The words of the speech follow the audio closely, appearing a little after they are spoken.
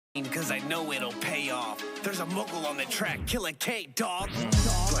Cause I know it'll pay off. There's a mogul on the track, Killa Kays, dog.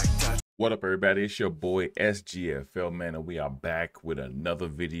 What up, everybody? It's your boy SGFL, man, and we are back with another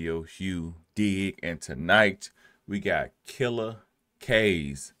video. Hugh Dig, and tonight we got Killa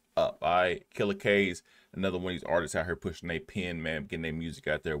Kays up. All right, Killa Kays, another one of these artists out here pushing their pen, man, getting their music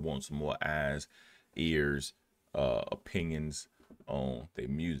out there, wanting some more eyes, ears, opinions on their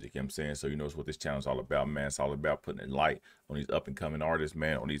music. You know what I'm saying? So you know what this channel is all about, man. It's all about putting a light on these up and coming artists,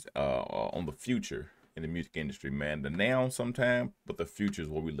 man, on these on the future in the music industry, man. The now sometime, but the future is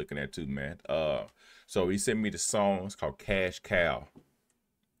what we're looking at too, man. So he sent me the song. It's called Cash Cow.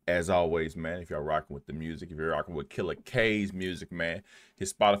 As always, man, if y'all rocking with the music, if you're rocking with Killa Kays music, man,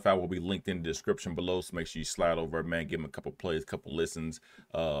 his Spotify will be linked in the description below, so make sure you slide over, man, give him a couple plays, couple listens.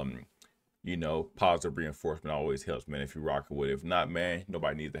 You know, positive reinforcement always helps, man, if you're rocking with it. If not, man,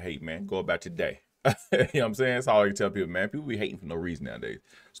 nobody needs to hate, man. Go about today. You know what I'm saying? That's all I can tell people, man. People be hating for no reason nowadays.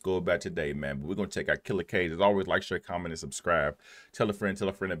 Let's go about today, man. But we're going to check out Killa Kays. As always, like, share, comment, and subscribe. Tell a friend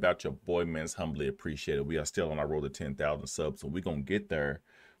about your boy, man. It's humbly appreciated. We are still on our road to 10,000 subs, so we're going to get there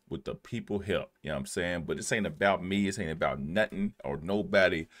with the people help. You know what I'm saying? But this ain't about me. This ain't about nothing or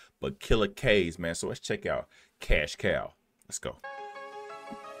nobody but Killa Kays, man. So let's check out Cash Cow. Let's go.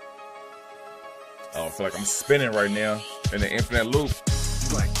 Oh, I feel like I'm spinning right now in the infinite loop.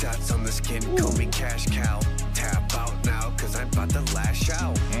 Black dots on the skin, call me Cash Cow. Tap out now, cause I'm about to lash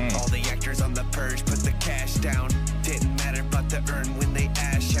out. All the actors on the purge put the cash down. Didn't matter about the earn when they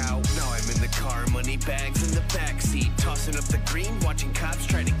ash out. Now I'm in the car, money bags in the backseat. Tossing up the green, watching cops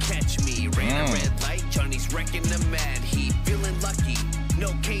try to catch me. Ran a red light, Johnny's wrecking the mad heat. Feeling lucky,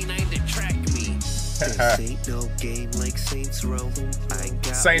 no canine to track me. This ain't no game like Saints Row. I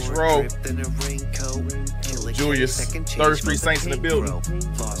got Saints more Row. drip than a raincoat. Killa Julius, Kays, second Third change, Street but Saints in the building.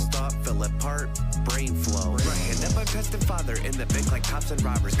 Lost thought, fell apart, brain flow. Right hand up my pest and father in the bank like cops and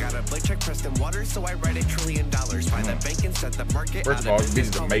robbers. Got a blank check pressed in water, so I write $1 trillion. Buy the bank and set the market. First of all, this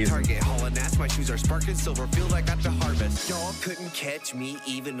is amazing. Target, hauling ass, my shoes are sparking. Silver field, I got to harvest. Y'all couldn't catch me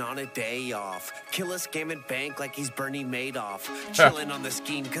even on a day off. Killa scamming bank like he's Bernie Madoff. Chilling on the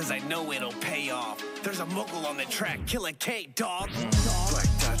scheme cause I know it'll pay off. There's a mogul on the track, Killa Kays, dog. Black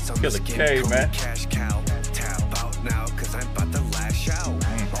dots on the Killa skin, Kays, call man. me Cash Cow. Tap out now, cause I'm about to lash out.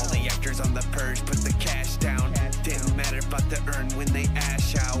 All the actors on the purge put the cash down. Didn't matter about the earn when they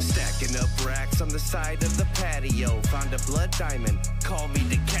ash out. Stacking up racks on the side of the patio. Found a blood diamond, call me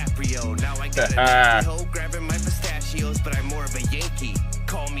DiCaprio. Now I got a nasty hoe grabbing my pistachios, but I'm more of a Yankee,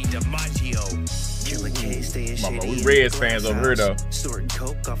 call me DiMaggio. Killa Kays staying shady. We Reds fans over here, though. Snorting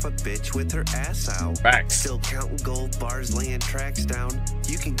coke off a bitch with her ass out. Facts. Still counting gold bars, laying tracks down.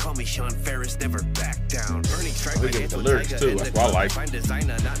 You can call me Sean Ferris, never back down. Earning strike We get the lyrics too. That's what I like. Find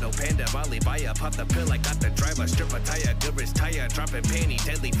designer, not no panda. Molly buyer, pop the pill, I got the driver. Strip a tire, good wrist tire. Dropping panty,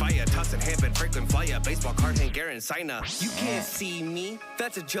 deadly fire. Tossing Hampton, Franklin flyer. Baseball card, Hungarian signer. You can't see me.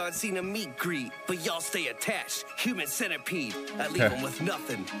 That's a John Cena meet greet. But y'all stay attached. Human centipede. I leave them with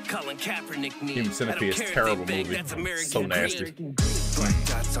nothing. Colin Kaepernick me. Human Centipede is a terrible movie. That's American So nasty. Black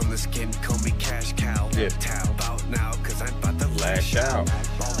dots on the skin, call me Cash Cow. Yeah. Tap out now, cause I'm about to lash out.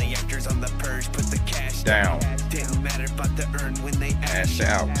 All the actors on the purge put the cash down. Didn't matter about the earn when they ash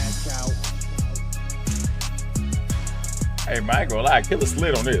out. Hey, man, I ain't gonna lie. Killa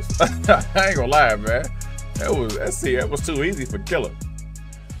slid on this. I ain't gonna lie, man. That was too easy for Killa.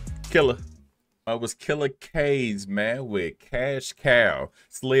 It was Killa Kays, man, with Cash Cow.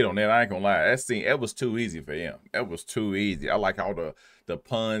 Slid on that. I ain't gonna lie. That was too easy for him. That was too easy. I like all the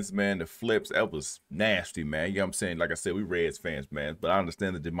puns, man, the flips. That was nasty, man. You know what I'm saying? Like I said, we Reds fans, man. But I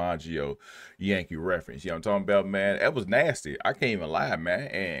understand the DiMaggio Yankee reference. You know what I'm talking about, man? That was nasty. I can't even lie, man.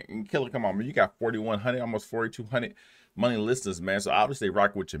 And Killa, come on, man. You got 4,100, almost 4,200 money listeners, man. So obviously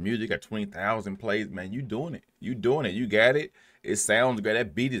rocking with your music. You got 20,000 plays, man. You doing it. You doing it. You got it. It sounds good.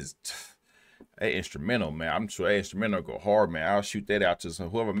 That beat is... That instrumental, man. I'm sure that instrumental go hard, man. I'll shoot that out to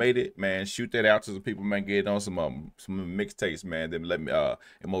some whoever made it, man. Shoot that out to some people, man. Get it on some mixtapes, man. Then let me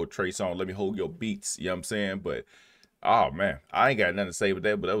MO Trey song. Let me hold your beats. You know what I'm saying? But oh man, I ain't got nothing to say with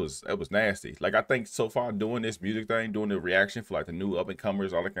that. But that was nasty. Like I think so far doing this music thing, doing the reaction for like the new up and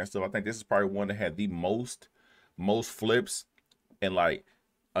comers, all that kind of stuff. I think this is probably one that had the most flips and like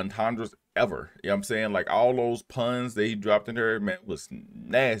entendres ever. You know what I'm saying? Like all those puns that he dropped in there, man, was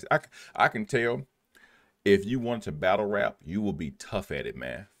nasty. I can tell if you want to battle rap, you will be tough at it,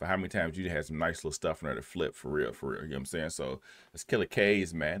 man. For how many times you had some nice little stuff in there to flip for real. You know what I'm saying? So it's Killa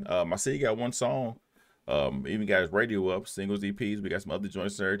Kays, man. I see you got one song. Even got his radio up, singles, EPs. We got some other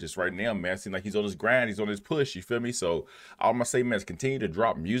joints there. Just right now, man, it seems like he's on his grind. He's on his push. You feel me? So all I'm gonna say, man, is continue to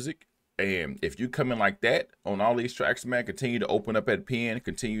drop music And if you come in like that on all these tracks, man, continue to open up at pen,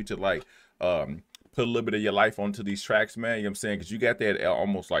 continue to like put a little bit of your life onto these tracks, man. You know what I'm saying? Because you got that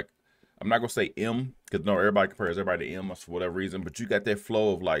almost like, I'm not gonna say M, because no, everybody compares everybody to M for whatever reason, but you got that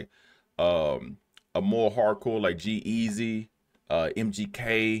flow of like a more hardcore like G-Eazy,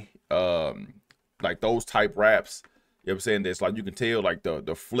 MGK, like those type raps. You know what I'm saying? That's like, you can tell like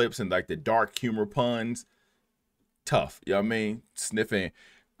the flips and like the dark humor puns, tough. You know what I mean? Sniffing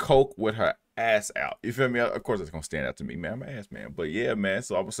coke with her ass out. You feel me? Of course, it's gonna stand out to me, man. I'm an ass man. But yeah, man.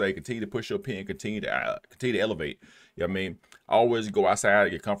 So I would say continue to push your pen, continue to elevate. You know what I mean? Always go outside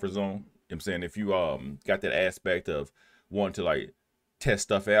of your comfort zone. You know what I'm saying? If you got that aspect of wanting to like test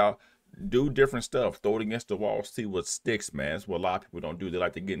stuff out, do different stuff, throw it against the wall, see what sticks, man. That's what a lot of people don't do. They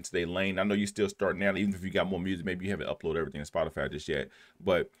like to get into their lane. I know you still starting out, even if you got more music, maybe you haven't uploaded everything to Spotify just yet.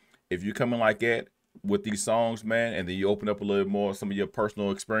 But if you come in like that with these songs, man, and then you open up a little more some of your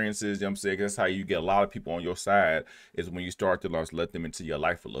personal experiences, you know what I'm saying? That's how you get a lot of people on your side, is when you start to let them into your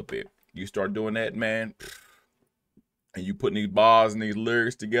life a little bit. You start doing that, man, and you putting these bars and these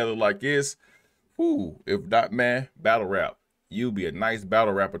lyrics together like this, whoo, if not, man, battle rap. You'll be a nice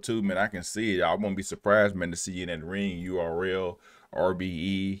battle rapper too, man. I can see it. I won't be surprised, man, to see you in that ring, URL,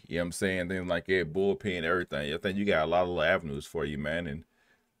 RBE, you know what I'm saying? Things like that, bullpen, everything. I think you got a lot of little avenues for you, man, and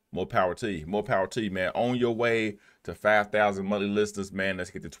more power to you. More power to you, man. On your way to 5,000 monthly listeners, man. Let's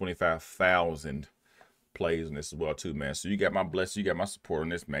get to 25,000 plays on this as well, too, man. So you got my blessing. You got my support on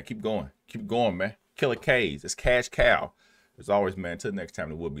this, man. Keep going. Keep going, man. Killa Kays. It's Cash Cow. As always, man, until next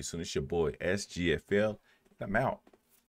time, it will be soon. It's your boy, SGFL. I'm out.